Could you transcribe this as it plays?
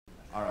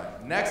All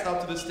right, next up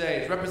to the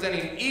stage,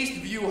 representing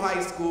Eastview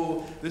High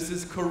School, this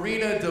is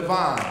Karina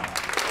Devine.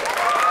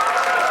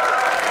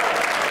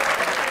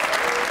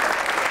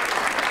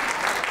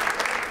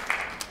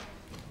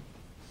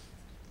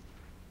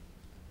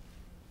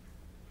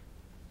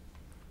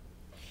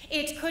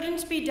 It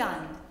Couldn't Be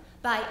Done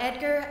by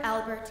Edgar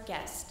Albert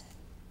Guest.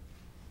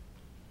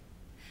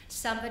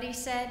 Somebody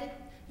said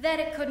that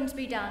it couldn't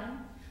be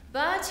done,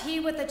 but he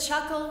with a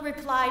chuckle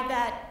replied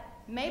that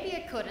maybe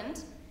it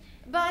couldn't,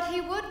 but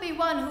he would be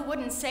one who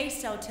wouldn't say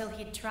so till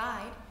he'd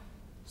tried.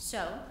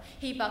 So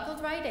he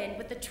buckled right in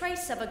with the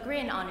trace of a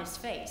grin on his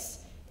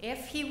face.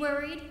 If he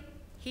worried,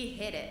 he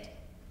hid it.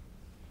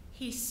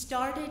 He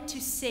started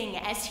to sing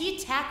as he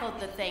tackled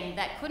the thing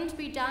that couldn't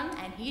be done,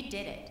 and he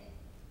did it.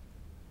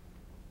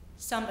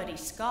 Somebody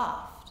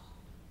scoffed.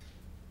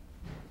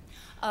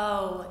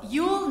 Oh,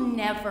 you'll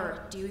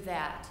never do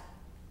that.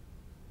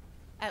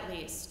 At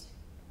least,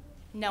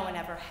 no one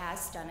ever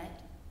has done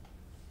it.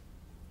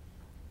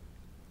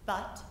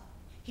 But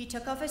he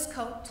took off his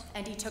coat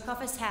and he took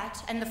off his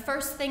hat, and the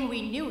first thing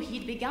we knew,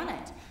 he'd begun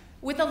it.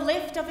 With a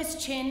lift of his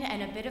chin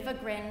and a bit of a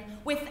grin,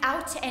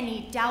 without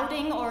any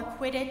doubting or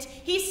quit it,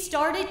 he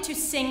started to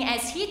sing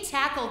as he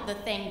tackled the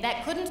thing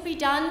that couldn't be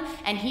done,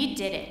 and he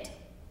did it.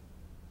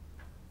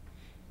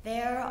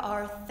 There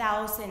are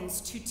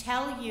thousands to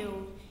tell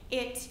you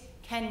it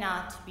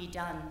cannot be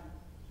done.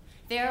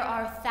 There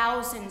are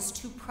thousands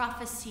to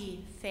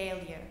prophesy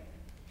failure.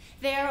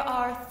 There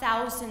are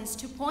thousands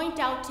to point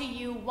out to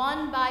you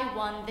one by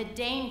one the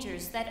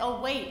dangers that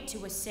await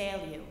to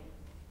assail you.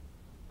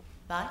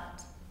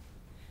 But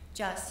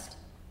just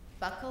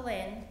buckle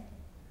in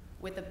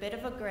with a bit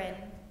of a grin.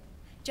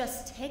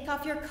 Just take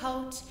off your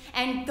coat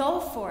and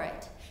go for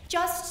it.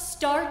 Just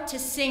start to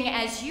sing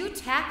as you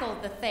tackle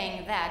the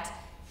thing that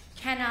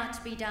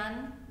cannot be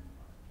done,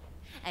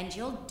 and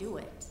you'll do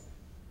it.